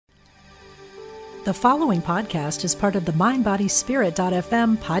The following podcast is part of the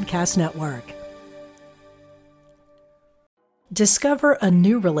MindBodySpirit.fm podcast network. Discover a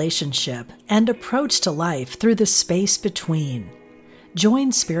new relationship and approach to life through the space between.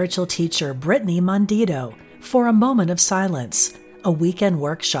 Join spiritual teacher Brittany Mondito for a moment of silence, a weekend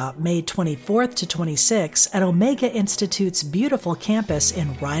workshop May 24th to 26th at Omega Institute's beautiful campus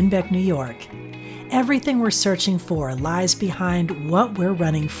in Rhinebeck, New York. Everything we're searching for lies behind what we're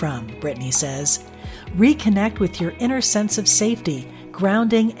running from, Brittany says. Reconnect with your inner sense of safety,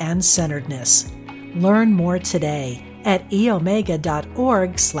 grounding, and centeredness. Learn more today at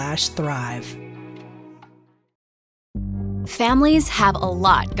eomega.org/thrive. Families have a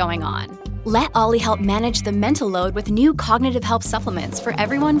lot going on. Let Ollie help manage the mental load with new cognitive help supplements for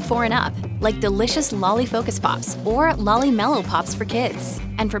everyone 4 and up, like delicious Lolly Focus Pops or Lolly Mellow Pops for kids.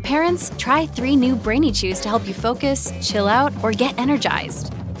 And for parents, try 3 new Brainy Chews to help you focus, chill out, or get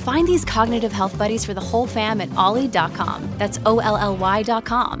energized. Find these cognitive health buddies for the whole fam at ollie.com. That's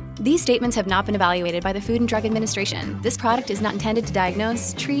OLLY.com. These statements have not been evaluated by the Food and Drug Administration. This product is not intended to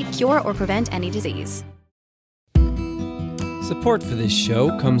diagnose, treat, cure, or prevent any disease. Support for this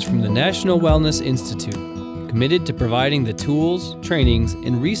show comes from the National Wellness Institute, committed to providing the tools, trainings,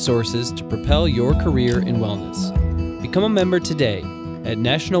 and resources to propel your career in wellness. Become a member today at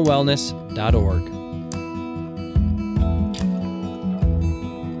nationalwellness.org.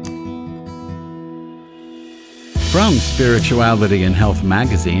 From Spirituality and Health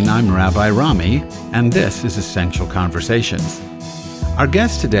magazine, I'm Rabbi Rami, and this is Essential Conversations. Our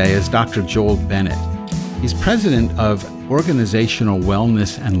guest today is Dr. Joel Bennett. He's president of Organizational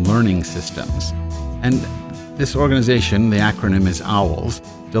Wellness and Learning Systems. And this organization, the acronym is OWLS,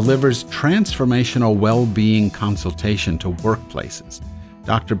 delivers transformational well-being consultation to workplaces.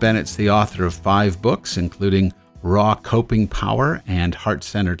 Dr. Bennett's the author of 5 books, including Raw Coping Power and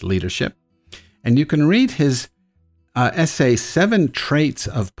Heart-Centered Leadership. And you can read his essay, 7 Traits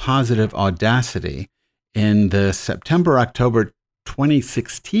of Positive Audacity, in the September-October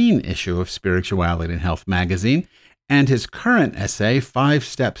 2016 issue of Spirituality and Health magazine, and his current essay, 5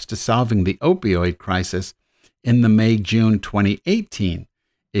 Steps to Solving the Opioid Crisis, in the May-June 2018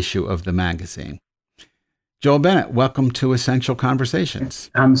 issue of the magazine. Joel Bennett, welcome to Essential Conversations.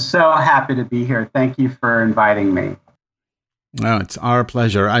 I'm so happy to be here. Thank you for inviting me. Well, it's our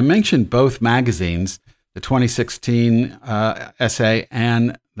pleasure. I mentioned both magazines, the 2016 essay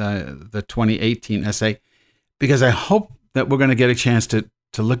and the 2018 essay, because I hope that we're going to get a chance to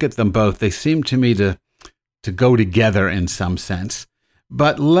look at them both. They seem to me to go together in some sense.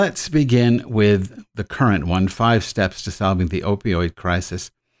 But let's begin with the current one, 5 Steps to Solving the Opioid Crisis.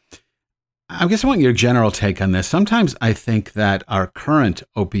 I guess I want your general take on this. Sometimes I think that our current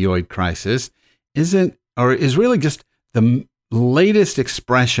opioid crisis is really just the latest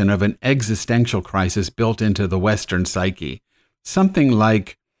expression of an existential crisis built into the Western psyche. Something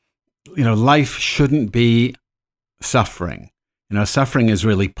like, life shouldn't be suffering. Suffering is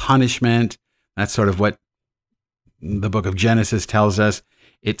really punishment. That's sort of what the book of Genesis tells us.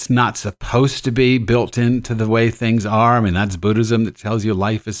 It's not supposed to be built into the way things are. I mean, that's Buddhism that tells you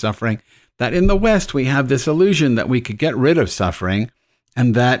life is suffering. That in the West, we have this illusion that we could get rid of suffering,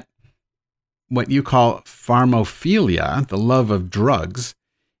 and that what you call pharmophilia, the love of drugs,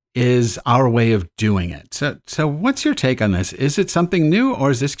 is our way of doing it. So what's your take on this? Is it something new,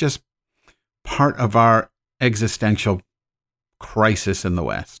 or is this just part of our existential crisis in the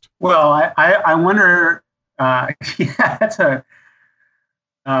West? Well, I wonder, that's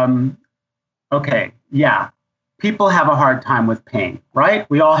okay, yeah. People have a hard time with pain, right?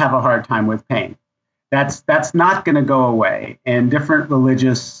 We all have a hard time with pain. That's not going to go away. And different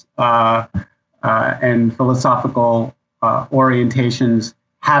religious and philosophical orientations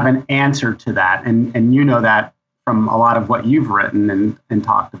have an answer to that. And you know that from a lot of what you've written and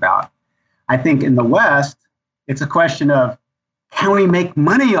talked about. I think in the West, it's a question of, can we make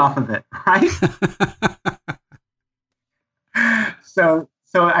money off of it, right? So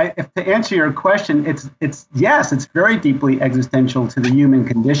if to answer your question, it's yes, it's very deeply existential to the human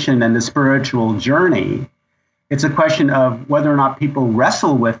condition and the spiritual journey. It's a question of whether or not people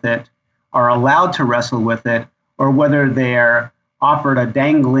wrestle with it, are allowed to wrestle with it, or whether they're offered a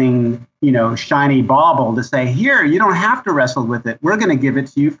dangling, shiny bauble to say, here, you don't have to wrestle with it. We're going to give it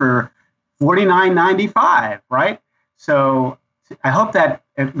to you for $49.95, right? So I hope that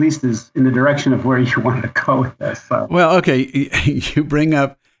at least is in the direction of where you want to go with this. So. Well, okay, you bring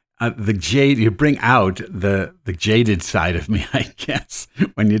up the jade. You bring out the jaded side of me, I guess,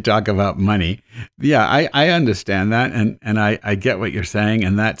 when you talk about money. Yeah, I understand that, and I get what you're saying,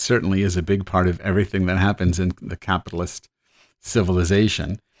 and that certainly is a big part of everything that happens in the capitalist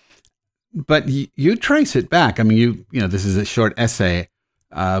civilization. But you trace it back. I mean, this is a short essay,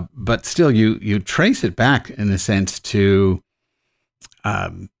 but still you trace it back in a sense to,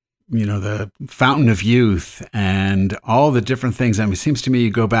 the fountain of youth and all the different things. I mean, it seems to me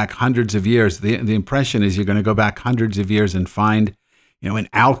you go back hundreds of years. The impression is you're going to go back hundreds of years and find, in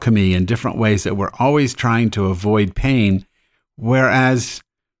alchemy and different ways that we're always trying to avoid pain. Whereas,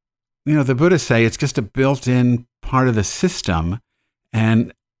 the Buddhists say it's just a built-in part of the system,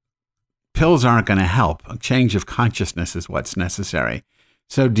 and pills aren't going to help. A change of consciousness is what's necessary.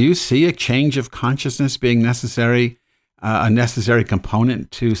 So do you see a change of consciousness being necessary, a necessary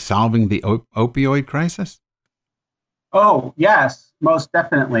component to solving the opioid crisis? Oh, yes, most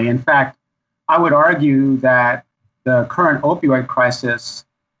definitely. In fact, I would argue that the current opioid crisis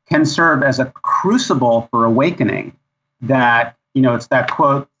can serve as a crucible for awakening. That, it's that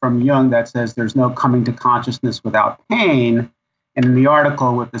quote from Jung that says, there's no coming to consciousness without pain. And in the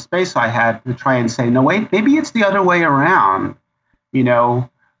article with the space, I had to try and say, no, wait, maybe it's the other way around.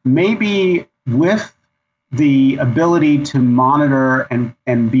 Maybe with the ability to monitor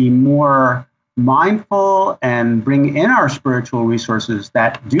and be more mindful and bring in our spiritual resources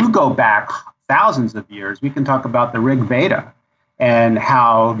that do go back thousands of years. We can talk about the Rig Veda and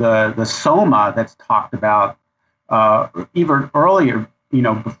how the Soma that's talked about even earlier,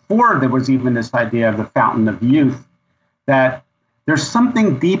 before there was even this idea of the fountain of youth, that there's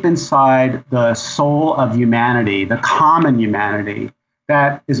something deep inside the soul of humanity, the common humanity,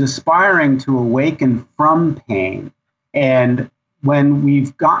 that is aspiring to awaken from pain. And when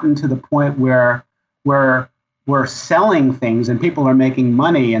we've gotten to the point where we're selling things and people are making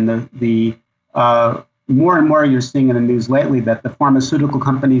money, and the more and more you're seeing in the news lately that the pharmaceutical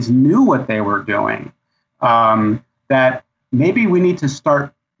companies knew what they were doing, that maybe we need to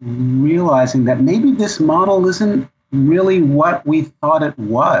start realizing that maybe this model isn't really what we thought it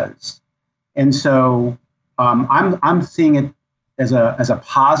was. And so I'm seeing it as a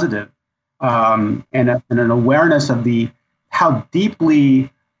positive, and an awareness of how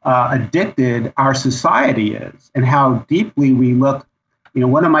deeply addicted our society is, and how deeply we look.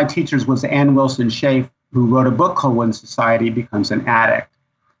 One of my teachers was Ann Wilson Schaaf, who wrote a book called When Society Becomes an Addict.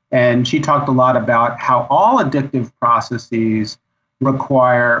 And she talked a lot about how all addictive processes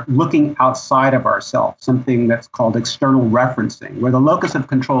require looking outside of ourselves, something that's called external referencing, where the locus of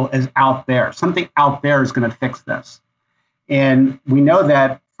control is out there. Something out there is going to fix this. And we know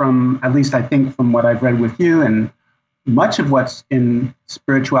that from, at least I think from what I've read with you and much of what's in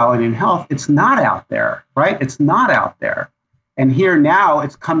spirituality and health, it's not out there, right? It's not out there. And here now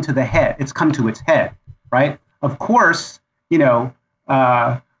it's come to the head. It's come to its head, right? Of course, there's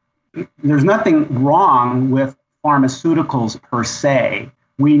nothing wrong with pharmaceuticals per se.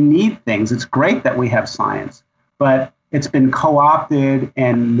 We need things. It's great that we have science, but it's been co-opted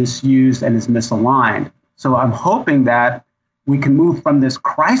and misused and is misaligned. So I'm hoping that we can move from this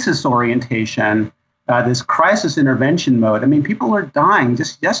crisis orientation, this crisis intervention mode. I mean, people are dying.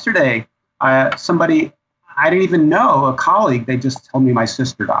 Just yesterday, somebody I didn't even know, a colleague, they just told me my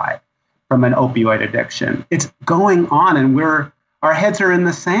sister died from an opioid addiction. It's going on, and our heads are in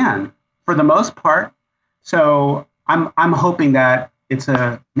the sand for the most part. So I'm hoping that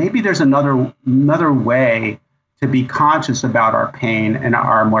maybe there's another way to be conscious about our pain and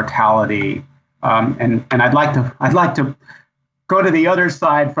our mortality. And I'd like to go to the other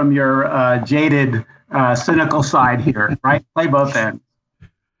side from your jaded, cynical side here, right? Play both ends.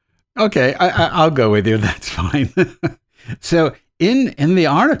 Okay, I'll go with you. That's fine. So in the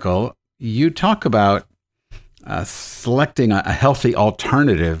article, you talk about selecting a healthy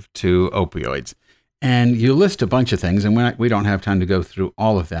alternative to opioids. And you list a bunch of things, and we don't have time to go through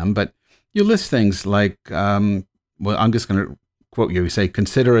all of them, but you list things like, I'm just going to quote you. You say,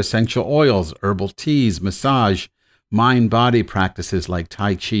 consider essential oils, herbal teas, massage, mind-body practices like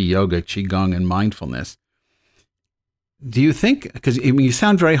Tai Chi, yoga, Qigong, and mindfulness. Do you think, because you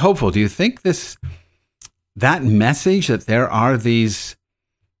sound very hopeful, do you think that message that there are these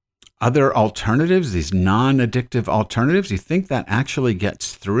other alternatives, these non-addictive alternatives, do you think that actually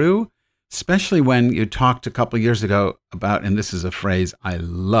gets through? Especially when you talked a couple of years ago about, and this is a phrase I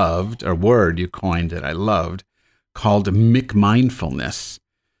loved, or word you coined it, I loved, called McMindfulness,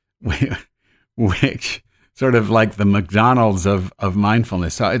 which sort of like the McDonald's of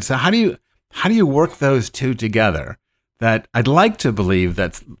mindfulness. So how do you work those two together? That I'd like to believe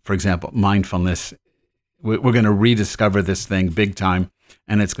that, for example, mindfulness, we're going to rediscover this thing big time,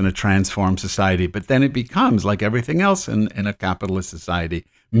 and it's going to transform society. But then it becomes, like everything else in a capitalist society,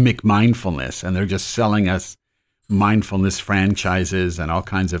 McMindfulness, and they're just selling us mindfulness franchises and all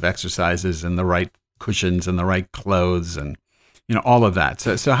kinds of exercises and the right cushions and the right clothes and, all of that.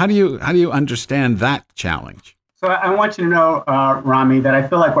 So how do you understand that challenge? So I want you to know, Rami, that I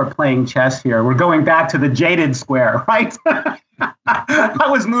feel like we're playing chess here. We're going back to the jaded square, right? I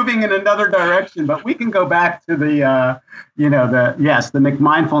was moving in another direction, but we can go back to the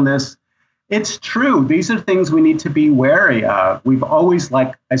McMindfulness. It's true. These are things we need to be wary of. We've always,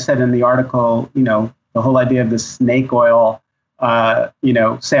 like I said in the article, the whole idea of the snake oil,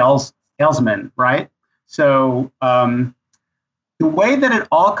 salesman, right? So the way that it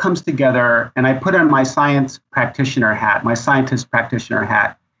all comes together, and I put on my scientist practitioner hat,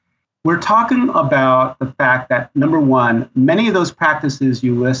 we're talking about the fact that, number one, many of those practices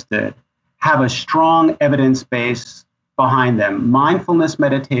you listed have a strong evidence base behind them. Mindfulness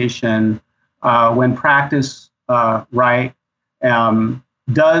meditation, when practiced right,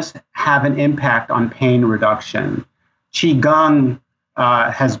 does have an impact on pain reduction. Qigong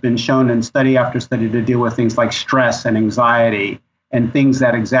has been shown in study after study to deal with things like stress and anxiety and things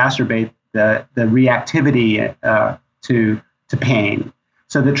that exacerbate the reactivity to pain.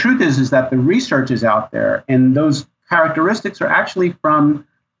 So the truth is that the research is out there, and those characteristics are actually from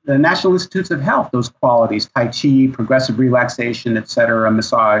the National Institutes of Health, those qualities, Tai Chi, progressive relaxation, et cetera,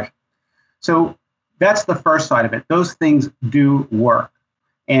 massage. So that's the first side of it. Those things do work.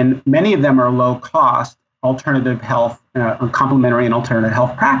 And many of them are low-cost alternative health, complementary and alternative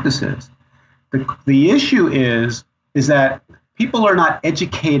health practices. The issue is that people are not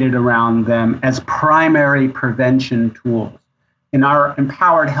educated around them as primary prevention tools. In our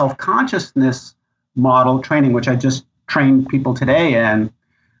empowered health consciousness model training, which I just trained people today in,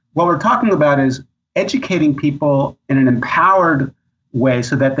 what we're talking about is educating people in an empowered way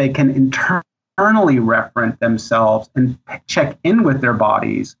so that they can internally reference themselves and check in with their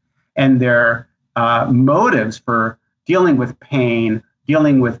bodies and their motives for dealing with pain,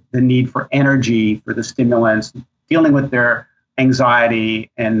 dealing with the need for energy, for the stimulants, dealing with their anxiety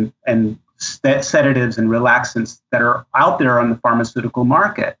and sedatives and relaxants that are out there on the pharmaceutical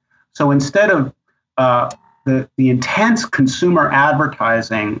market. So instead of the intense consumer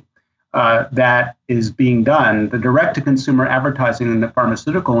advertising that is being done, the direct-to-consumer advertising in the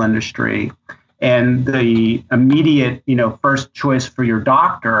pharmaceutical industry, and the immediate, first choice for your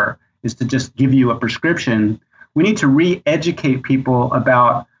doctor is to just give you a prescription, we need to re-educate people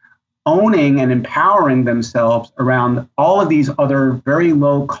about owning and empowering themselves around all of these other very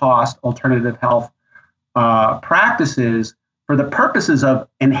low-cost alternative health practices for the purposes of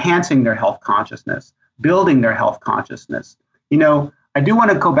enhancing their health consciousness, building their health consciousness. I do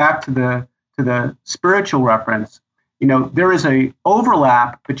want to go back to the spiritual reference. There is a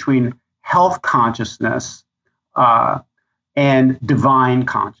overlap between health consciousness and divine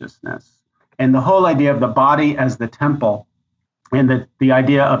consciousness, and the whole idea of the body as the temple, and the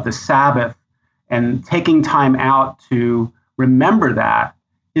idea of the Sabbath and taking time out to remember that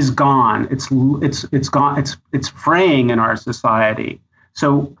is gone. It's gone. It's fraying in our society.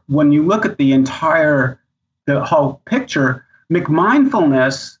 So when you look at the whole picture,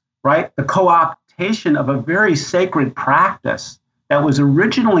 McMindfulness, right, the co-optation of a very sacred practice that was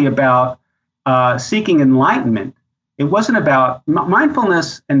originally about seeking enlightenment. It wasn't about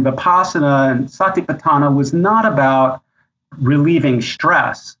mindfulness, and Vipassana and Satipatthana was not about relieving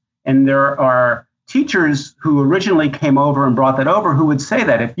stress. And there are teachers who originally came over and brought that over who would say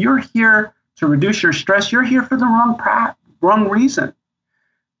that if you're here to reduce your stress, you're here for the wrong reason.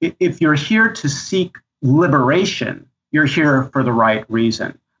 If you're here to seek liberation, you're here for the right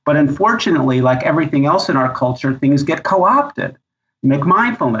reason. But unfortunately, like everything else in our culture, things get co-opted.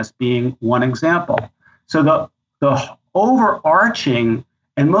 McMindfulness being one example. So the overarching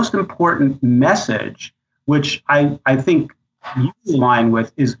and most important message, which I think you align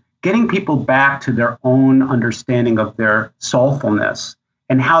with, is getting people back to their own understanding of their soulfulness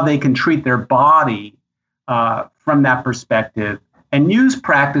and how they can treat their body from that perspective and use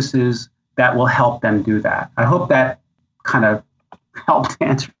practices that will help them do that. I hope that kind of helped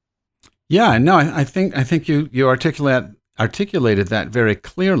answer. Yeah, no, I think you articulated that very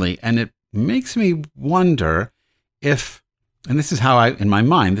clearly, and it makes me wonder if, and this is how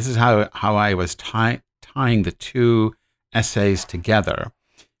I was tying the two essays together,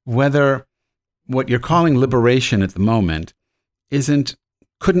 whether what you're calling liberation at the moment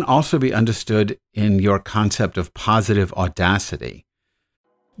couldn't also be understood in your concept of positive audacity.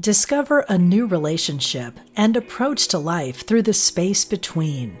 Discover a new relationship and approach to life through the space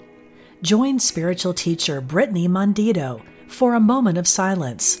between. Join spiritual teacher Brittany Mondito for a moment of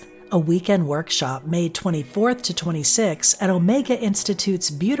silence, a weekend workshop May 24th to 26th at Omega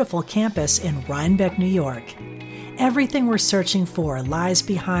Institute's beautiful campus in Rhinebeck, New York. Everything we're searching for lies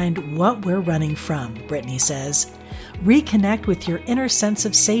behind what we're running from, Brittany says. Reconnect with your inner sense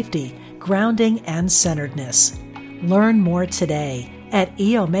of safety, grounding, and centeredness. Learn more today at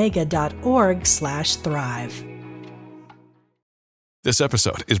eomega.org/thrive. This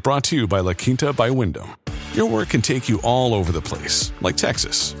episode is brought to you by La Quinta by Wyndham. Your work can take you all over the place, like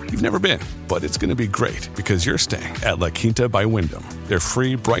Texas. You've never been, but it's going to be great because you're staying at La Quinta by Wyndham. Their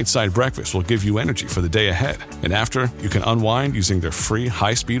free Bright Side breakfast will give you energy for the day ahead. And after, you can unwind using their free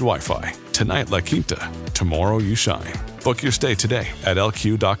high-speed Wi-Fi. Tonight, La Quinta. Tomorrow, you shine. Book your stay today at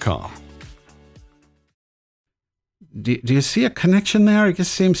lq.com. Do you see a connection there? It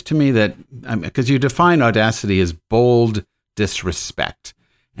just seems to me that, because you define audacity as bold disrespect.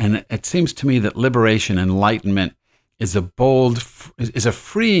 And it seems to me that liberation, enlightenment, is a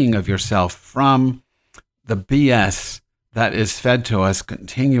freeing of yourself from the BS that is fed to us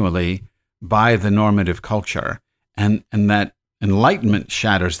continually by the normative culture. And that enlightenment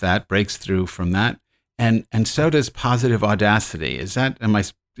shatters that, breaks through from that. And so does positive audacity. Is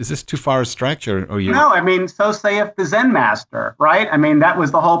this too far a stretch or you? No, I mean, so saith the Zen master, right? I mean, that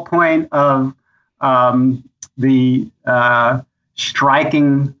was the whole point of the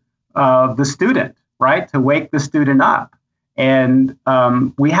striking of the student, right? To wake the student up. And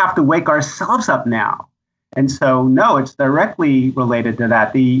we have to wake ourselves up now. And so, no, it's directly related to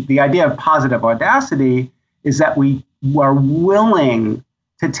that. The idea of positive audacity is that we are willing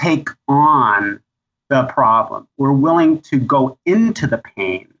to take on the problem. We're willing to go into the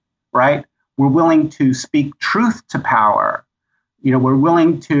pain, right? We're willing to speak truth to power. We're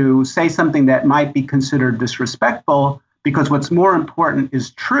willing to say something that might be considered disrespectful, because what's more important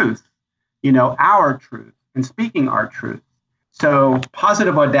is truth, our truth, and speaking our truth. So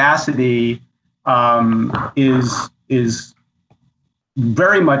positive audacity is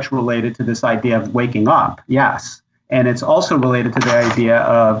very much related to this idea of waking up, yes. And it's also related to the idea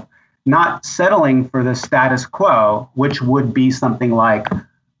of not settling for the status quo, which would be something like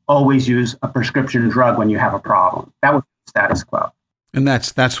always use a prescription drug when you have a problem. That would be the status quo. And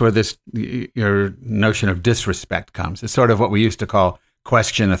that's where your notion of disrespect comes. It's sort of what we used to call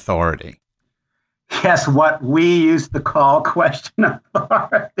question authority. Yes, what we used to call question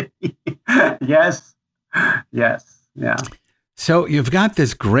authority. Yes, yeah. So you've got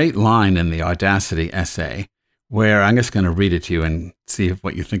this great line in the Audacity essay where I'm just going to read it to you and see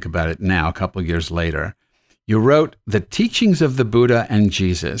what you think about it now, a couple of years later. You wrote, "The teachings of the Buddha and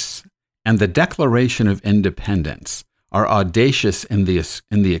Jesus and the Declaration of Independence are audacious in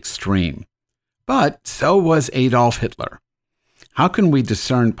the extreme. But so was Adolf Hitler. How can we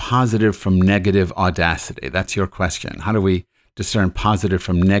discern positive from negative audacity?" That's your question. How do we discern positive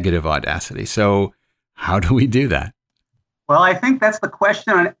from negative audacity? So how do we do that? Well, I think that's the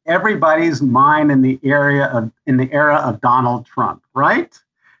question on everybody's mind in the era of Donald Trump, right?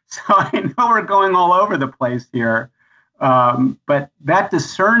 So I know we're going all over the place here, but that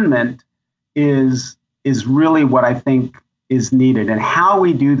discernment is really what I think is needed. And how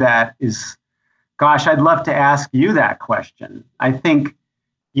we do that is, gosh, I'd love to ask you that question. I think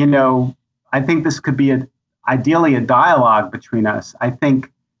this could be ideally a dialogue between us. I think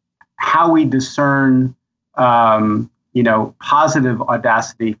how we discern, positive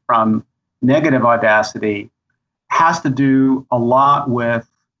audacity from negative audacity has to do a lot with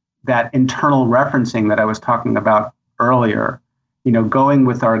that internal referencing that I was talking about earlier, going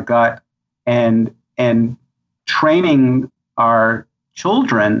with our gut and training our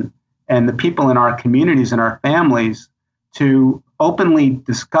children and the people in our communities and our families to openly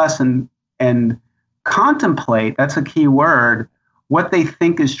discuss and contemplate, that's a key word, what they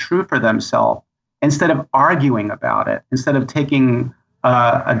think is true for themselves, instead of arguing about it, instead of taking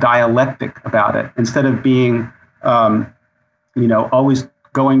a dialectic about it, instead of being, always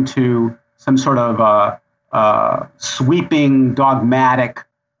going to some sort of sweeping, dogmatic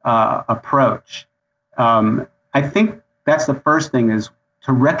approach. I think that's the first thing, is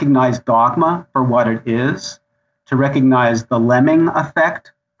to recognize dogma for what it is, to recognize the lemming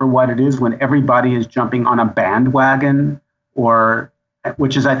effect for what it is when everybody is jumping on a bandwagon,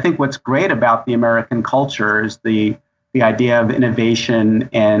 which is, I think, what's great about the American culture is the idea of innovation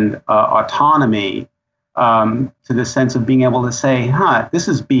and autonomy, to the sense of being able to say, this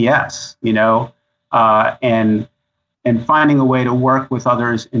is BS, and finding a way to work with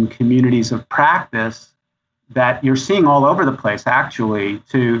others in communities of practice that you're seeing all over the place, actually,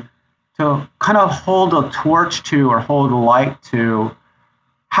 to kind of hold a torch to, or hold a light to,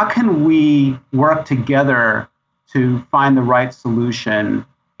 how can we work together to find the right solution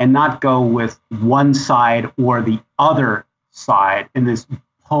and not go with one side or the other side in this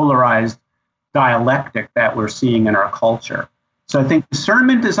polarized dialectic that we're seeing in our culture. So I think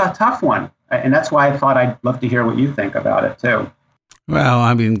discernment is a tough one. And that's why I thought I'd love to hear what you think about it too. Well,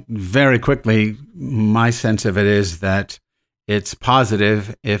 I mean, very quickly, my sense of it is that it's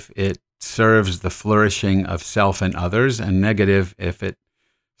positive if it serves the flourishing of self and others, and negative if it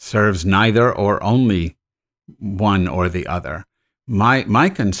serves neither or only one or the other. My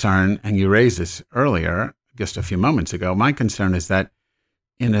concern, and you raised this earlier, just a few moments ago, my concern is that,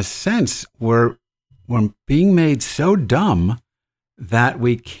 in a sense, we're being made so dumb that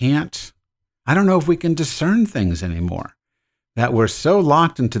we can't, I don't know if we can discern things anymore, that we're so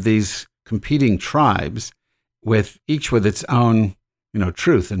locked into these competing tribes with each with its own,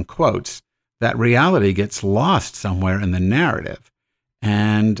 truth and quotes, that reality gets lost somewhere in the narrative.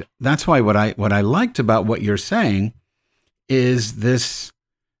 And that's why what I liked about what you're saying is this,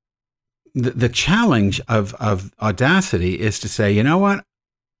 the challenge of audacity is to say, you know what?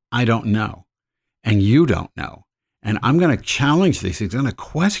 I don't know. And you don't know. And I'm going to challenge these things. I'm going to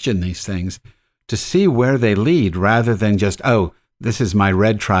question these things to see where they lead, rather than just, oh, this is my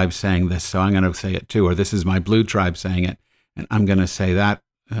red tribe saying this, so I'm going to say it too. Or this is my blue tribe saying it, and I'm going to say that,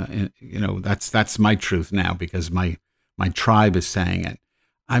 that's my truth now because my tribe is saying it.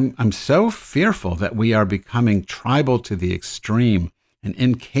 I'm so fearful that we are becoming tribal to the extreme and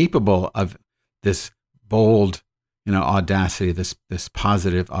incapable of this bold, audacity, this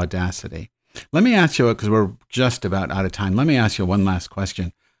positive audacity. Let me ask you, because we're just about out of time, let me ask you one last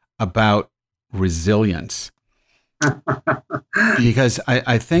question about resilience. Because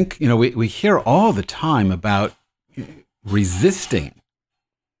I think, we hear all the time about resisting.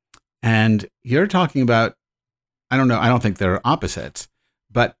 And you're talking about, I don't know, I don't think they're opposites,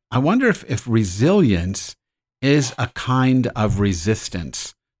 but I wonder if resilience is a kind of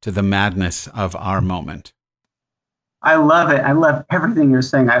resistance to the madness of our moment. I love it. I love everything you're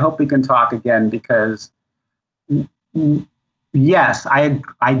saying. I hope we can talk again because, yes,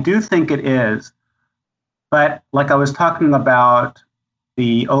 I do think it is. But like I was talking about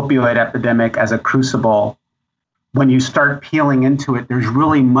the opioid epidemic as a crucible, when you start peeling into it, there's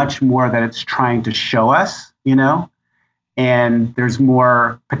really much more that it's trying to show us, and there's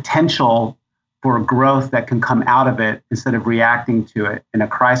more potential for growth that can come out of it instead of reacting to it in a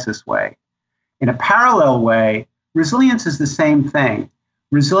crisis way. In a parallel way, resilience is the same thing.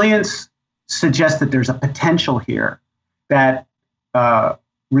 Resilience suggests that there's a potential here, that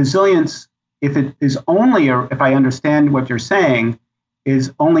resilience, if it is only, or if I understand what you're saying,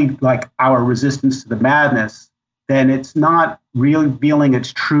 is only like our resistance to the madness, then it's not revealing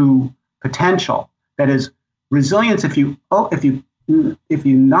its true potential. That is, resilience, if you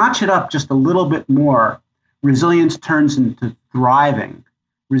notch it up just a little bit more, resilience turns into thriving.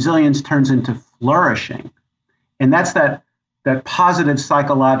 Resilience turns into flourishing. And that's that positive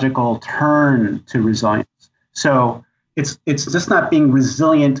psychological turn to resilience. So it's just not being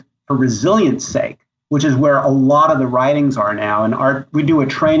resilient for resilience sake, which is where a lot of the writings are now. And we do a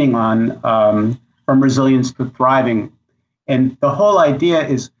training on from resilience to thriving. And the whole idea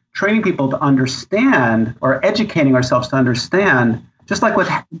is training people to understand, or educating ourselves to understand, just like with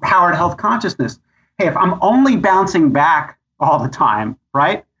Howard Health Consciousness. Hey, if I'm only bouncing back all the time,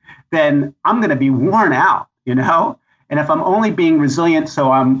 right, then I'm going to be worn out, And if I'm only being resilient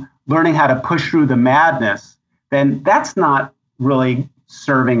so I'm learning how to push through the madness, then that's not really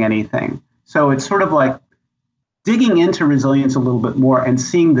serving anything. So it's sort of like digging into resilience a little bit more and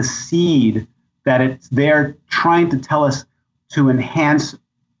seeing the seed that it's there trying to tell us to enhance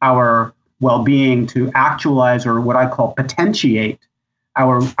our well-being, to actualize, or what I call potentiate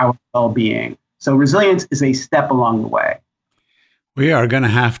our well-being. So resilience is a step along the way. We are going to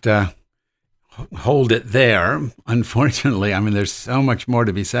have to hold it there. Unfortunately, I mean, there's so much more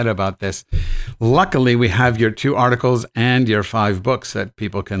to be said about this. Luckily, we have your 2 articles and your 5 books that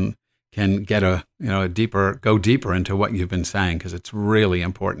people can get go deeper into what you've been saying, because it's really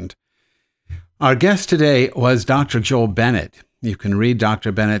important. Our guest today was Dr. Joel Bennett. You can read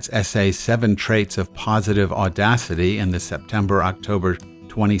Dr. Bennett's essay, 7 Traits of Positive Audacity, in the September-October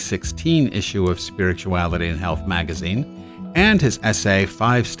 2016 issue of Spirituality and Health magazine, and his essay,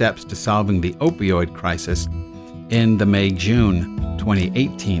 5 Steps to Solving the Opioid Crisis, in the May-June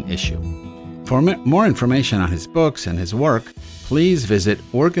 2018 issue. For more information on his books and his work, please visit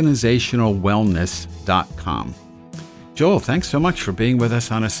organizationalwellness.com. Joel, thanks so much for being with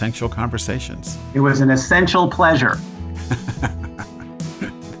us on Essential Conversations. It was an essential pleasure.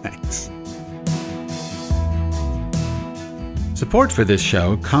 Thanks. Support for this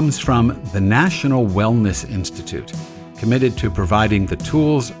show comes from the National Wellness Institute, committed to providing the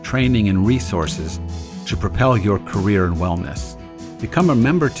tools, training, and resources to propel your career in wellness. Become a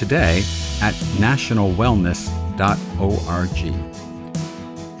member today at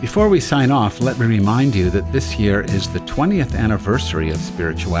nationalwellness.org. Before we sign off, let me remind you that this year is the 20th anniversary of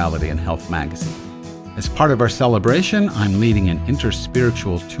Spirituality and Health magazine. As part of our celebration, I'm leading an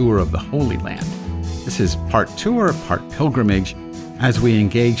interspiritual tour of the Holy Land. This is part tour, part pilgrimage, as we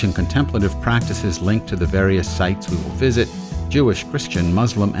engage in contemplative practices linked to the various sites we will visit, Jewish, Christian,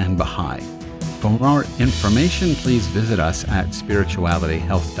 Muslim, and Baha'i. For more information, please visit us at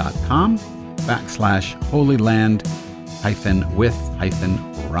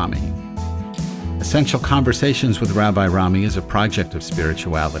spiritualityhealth.com/holyland-with-Rami. Essential Conversations with Rabbi Rami is a project of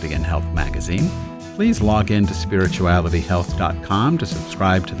Spirituality and Health magazine. Please log in to spiritualityhealth.com to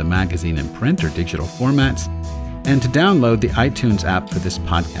subscribe to the magazine in print or digital formats and to download the iTunes app for this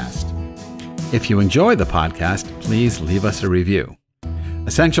podcast. If you enjoy the podcast, please leave us a review.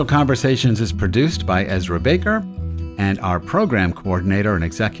 Essential Conversations is produced by Ezra Baker, and our program coordinator and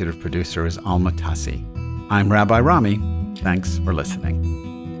executive producer is Alma Tassi. I'm Rabbi Rami. Thanks for listening.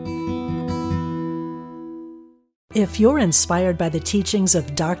 If you're inspired by the teachings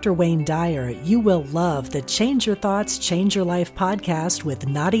of Dr. Wayne Dyer, you will love the Change Your Thoughts, Change Your Life podcast with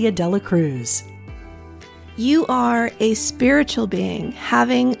Nadia Dela Cruz. You are a spiritual being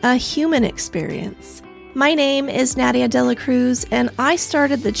having a human experience. My name is Nadia Dela Cruz, and I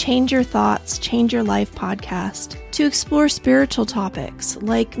started the Change Your Thoughts, Change Your Life podcast to explore spiritual topics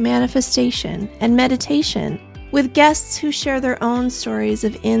like manifestation and meditation with guests who share their own stories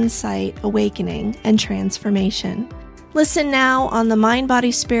of insight, awakening, and transformation. Listen now on the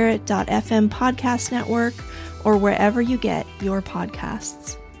mindbodyspirit.fm podcast network or wherever you get your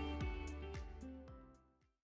podcasts.